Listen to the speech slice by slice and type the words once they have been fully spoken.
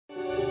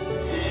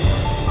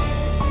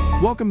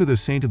Welcome to the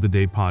Saint of the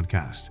Day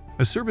podcast,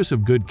 a service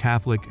of Good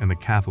Catholic and the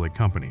Catholic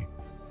Company.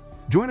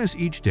 Join us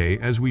each day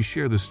as we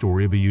share the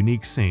story of a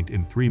unique saint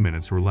in 3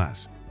 minutes or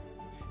less.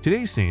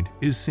 Today's saint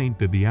is Saint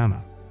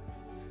Bibiana.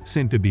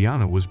 Saint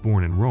Bibiana was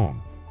born in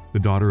Rome, the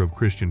daughter of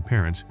Christian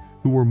parents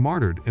who were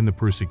martyred in the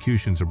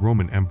persecutions of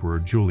Roman Emperor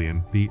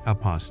Julian the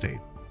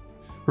Apostate.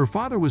 Her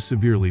father was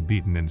severely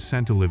beaten and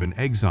sent to live in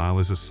exile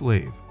as a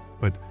slave,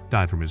 but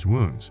died from his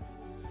wounds.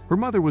 Her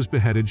mother was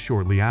beheaded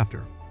shortly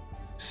after.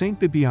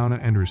 Saint Bibiana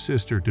and her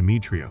sister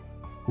Demetria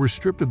were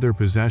stripped of their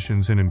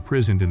possessions and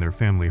imprisoned in their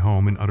family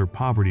home in utter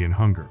poverty and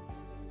hunger.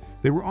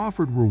 They were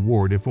offered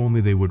reward if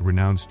only they would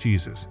renounce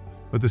Jesus,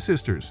 but the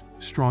sisters,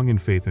 strong in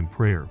faith and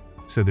prayer,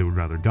 said they would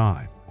rather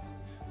die.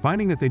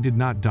 Finding that they did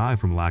not die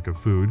from lack of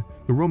food,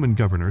 the Roman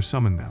governor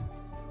summoned them.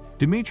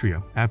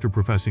 Demetria, after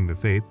professing the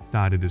faith,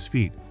 died at his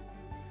feet.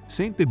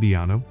 Saint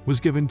Bibiana was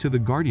given to the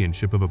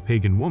guardianship of a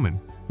pagan woman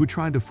who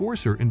tried to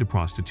force her into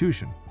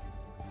prostitution.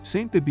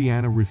 Saint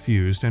Bibiana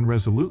refused and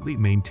resolutely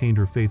maintained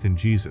her faith in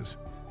Jesus.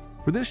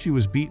 For this she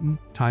was beaten,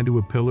 tied to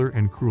a pillar,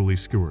 and cruelly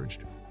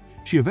scourged.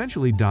 She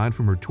eventually died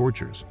from her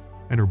tortures,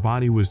 and her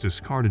body was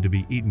discarded to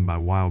be eaten by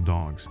wild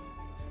dogs.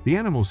 The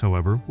animals,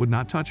 however, would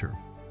not touch her.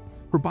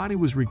 Her body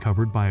was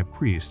recovered by a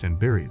priest and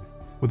buried,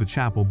 with a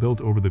chapel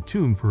built over the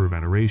tomb for her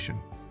veneration.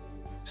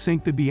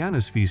 Saint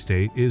Bibiana's feast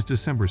day is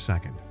December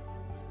 2nd.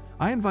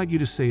 I invite you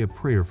to say a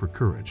prayer for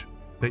courage,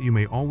 that you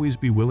may always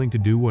be willing to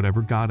do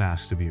whatever God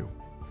asks of you.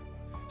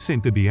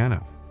 Saint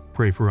Bibiana,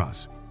 pray for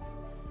us.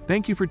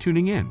 Thank you for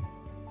tuning in.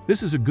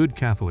 This is a Good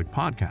Catholic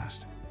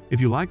podcast. If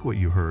you like what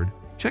you heard,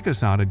 check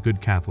us out at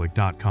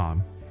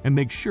goodcatholic.com and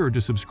make sure to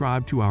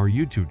subscribe to our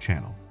YouTube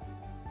channel.